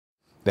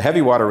The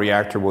heavy water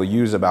reactor will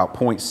use about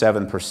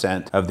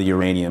 0.7% of the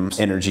uranium's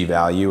energy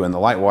value, and the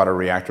light water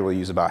reactor will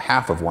use about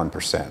half of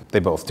 1%. They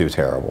both do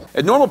terrible.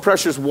 At normal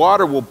pressures,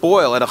 water will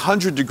boil at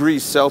 100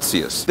 degrees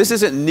Celsius. This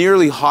isn't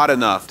nearly hot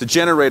enough to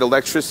generate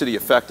electricity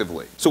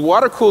effectively. So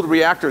water-cooled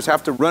reactors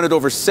have to run at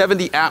over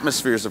 70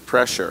 atmospheres of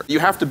pressure. You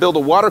have to build a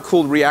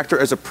water-cooled reactor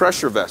as a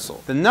pressure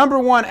vessel. The number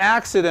one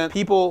accident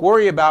people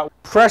worry about,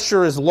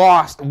 pressure is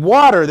lost.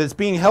 Water that's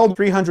being held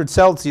 300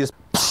 Celsius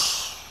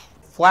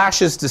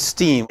flashes to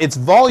steam. Its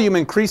volume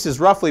increases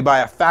roughly by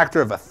a factor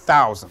of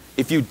 1,000.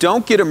 If you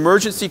don't get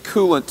emergency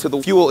coolant to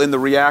the fuel in the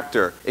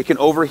reactor, it can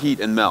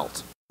overheat and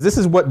melt. This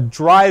is what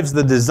drives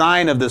the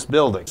design of this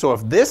building. So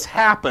if this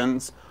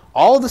happens,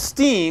 all the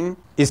steam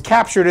is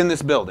captured in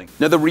this building.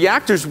 Now, the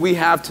reactors we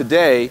have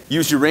today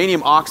use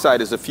uranium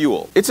oxide as a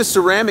fuel. It's a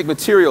ceramic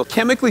material,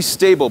 chemically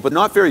stable, but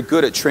not very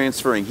good at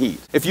transferring heat.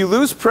 If you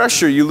lose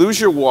pressure, you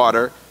lose your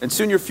water, and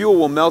soon your fuel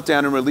will melt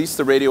down and release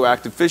the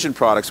radioactive fission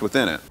products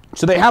within it.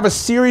 So they have a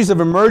series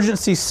of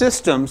emergency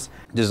systems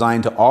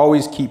designed to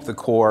always keep the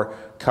core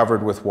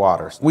covered with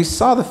water. We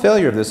saw the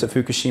failure of this at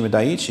Fukushima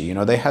Daiichi. You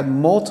know, they had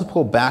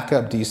multiple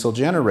backup diesel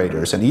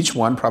generators, and each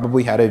one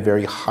probably had a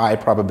very high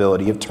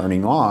probability of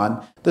turning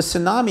on. The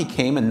tsunami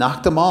came and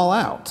knocked them all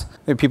out.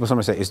 People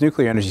sometimes say, is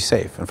nuclear energy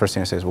safe? And the first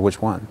thing I say is, well,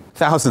 which one?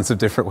 Thousands of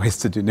different ways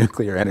to do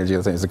nuclear energy.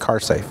 The thing is the car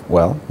safe?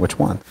 Well, which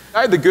one?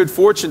 I had the good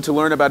fortune to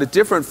learn about a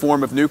different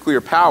form of nuclear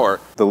power.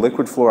 The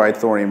liquid fluoride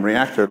thorium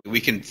reactor.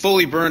 We can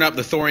fully burn up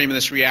the thorium in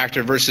this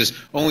reactor versus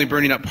only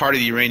burning up part of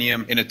the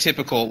uranium in a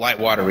typical light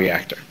water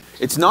reactor.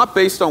 It's not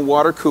based on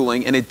water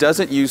cooling, and it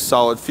doesn't use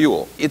solid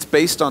fuel. It's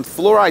based on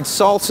fluoride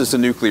salts as a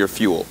nuclear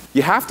fuel.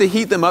 You have to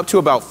heat them up to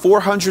about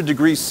 400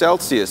 degrees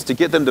Celsius to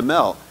get them to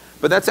melt,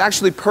 but that's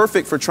actually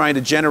perfect for trying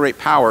to generate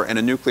power in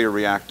a nuclear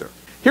reactor.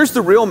 Here's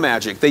the real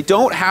magic. They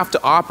don't have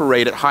to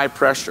operate at high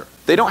pressure.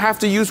 They don't have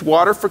to use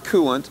water for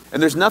coolant,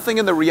 and there's nothing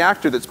in the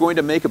reactor that's going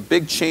to make a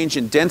big change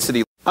in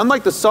density.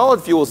 Unlike the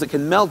solid fuels that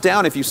can melt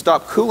down if you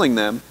stop cooling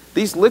them,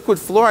 these liquid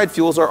fluoride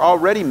fuels are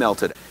already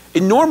melted.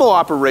 In normal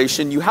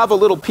operation, you have a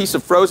little piece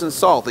of frozen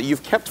salt that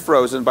you've kept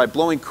frozen by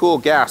blowing cool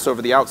gas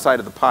over the outside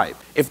of the pipe.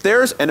 If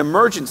there's an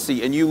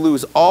emergency and you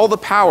lose all the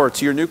power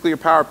to your nuclear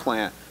power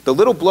plant, the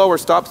little blower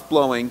stops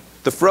blowing,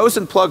 the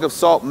frozen plug of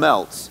salt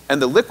melts,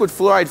 and the liquid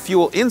fluoride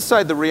fuel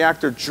inside the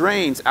reactor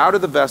drains out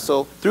of the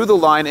vessel, through the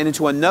line, and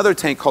into another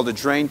tank called a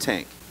drain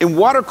tank. In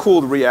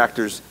water-cooled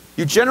reactors,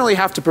 you generally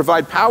have to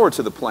provide power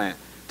to the plant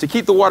to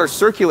keep the water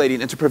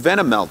circulating and to prevent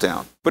a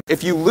meltdown. But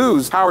if you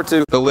lose power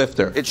to the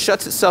lifter, it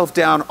shuts itself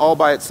down all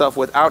by itself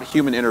without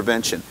human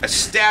intervention. A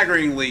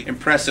staggeringly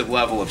impressive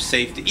level of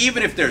safety,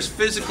 even if there's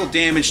physical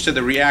damage to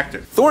the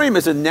reactor. Thorium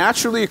is a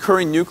naturally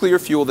occurring nuclear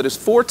fuel that is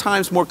 4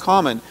 times more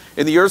common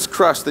in the Earth's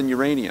crust than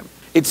uranium.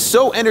 It's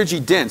so energy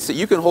dense that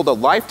you can hold a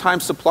lifetime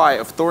supply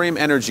of thorium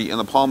energy in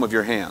the palm of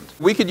your hand.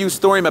 We could use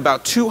thorium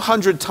about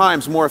 200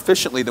 times more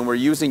efficiently than we're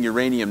using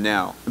uranium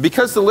now.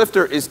 Because the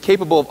lifter is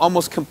capable of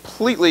almost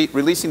completely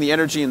releasing the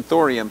energy in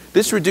thorium,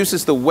 this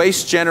reduces the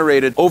waste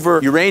generated over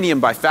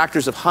uranium by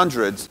factors of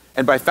hundreds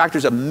and by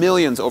factors of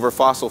millions over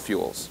fossil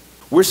fuels.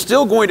 We're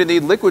still going to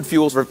need liquid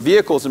fuels for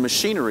vehicles and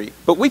machinery,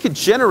 but we could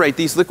generate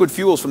these liquid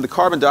fuels from the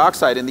carbon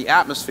dioxide in the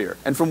atmosphere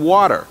and from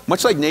water,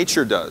 much like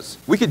nature does.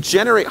 We could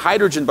generate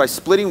hydrogen by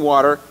splitting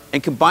water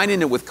and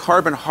combining it with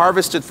carbon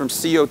harvested from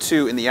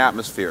CO2 in the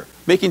atmosphere,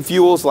 making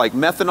fuels like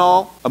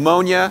methanol,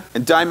 ammonia,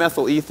 and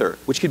dimethyl ether,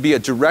 which could be a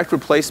direct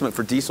replacement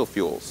for diesel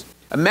fuels.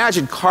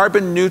 Imagine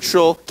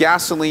carbon-neutral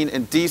gasoline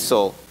and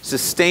diesel,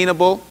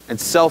 sustainable and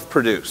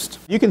self-produced.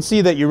 You can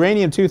see that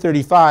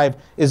uranium-235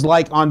 is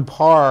like on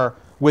par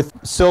with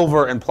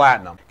silver and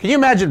platinum. Can you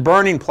imagine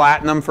burning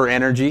platinum for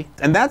energy?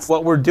 And that's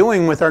what we're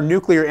doing with our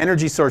nuclear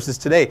energy sources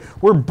today.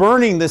 We're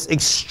burning this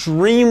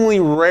extremely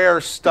rare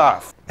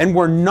stuff, and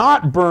we're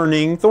not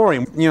burning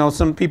thorium. You know,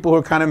 some people who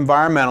are kind of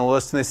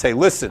environmentalists, and they say,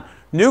 listen,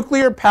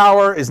 nuclear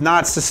power is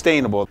not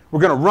sustainable. We're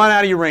going to run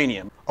out of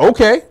uranium.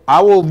 Okay,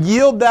 I will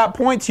yield that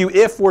point to you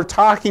if we're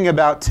talking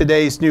about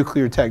today's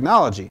nuclear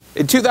technology.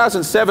 In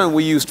 2007,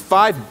 we used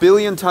 5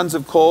 billion tons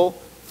of coal,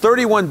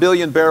 31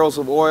 billion barrels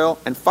of oil,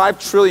 and 5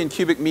 trillion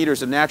cubic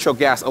meters of natural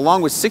gas,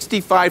 along with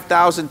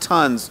 65,000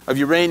 tons of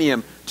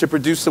uranium to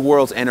produce the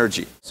world's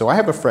energy. So I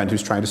have a friend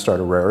who's trying to start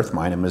a rare earth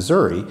mine in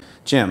Missouri.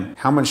 Jim,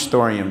 how much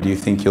thorium do you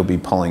think you'll be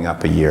pulling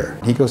up a year?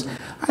 He goes,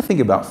 I think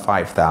about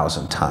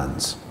 5,000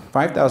 tons.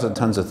 5,000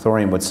 tons of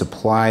thorium would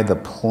supply the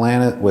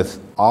planet with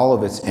all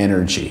of its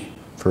energy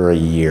for a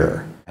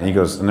year. And he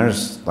goes, and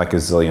there's like a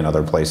zillion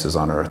other places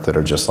on Earth that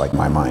are just like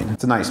my mine.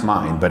 It's a nice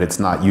mine, but it's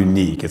not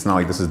unique. It's not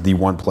like this is the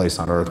one place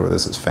on Earth where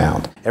this is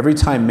found. Every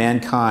time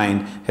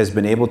mankind has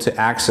been able to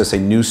access a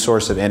new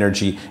source of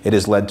energy, it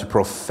has led to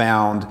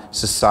profound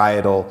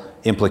societal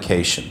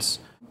implications.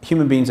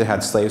 Human beings have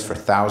had slaves for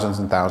thousands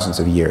and thousands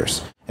of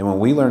years. And when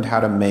we learned how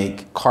to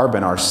make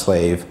carbon our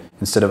slave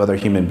instead of other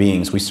human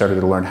beings, we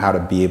started to learn how to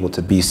be able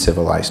to be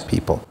civilized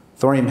people.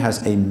 Thorium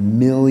has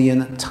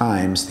 1,000,000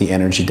 times the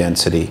energy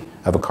density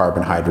of a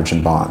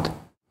carbon-hydrogen bond.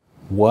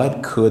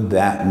 What could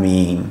that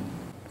mean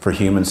for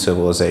human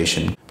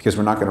civilization? Because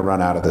we're not going to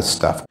run out of this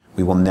stuff.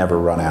 We will never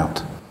run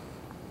out.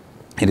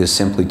 It is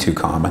simply too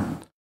common.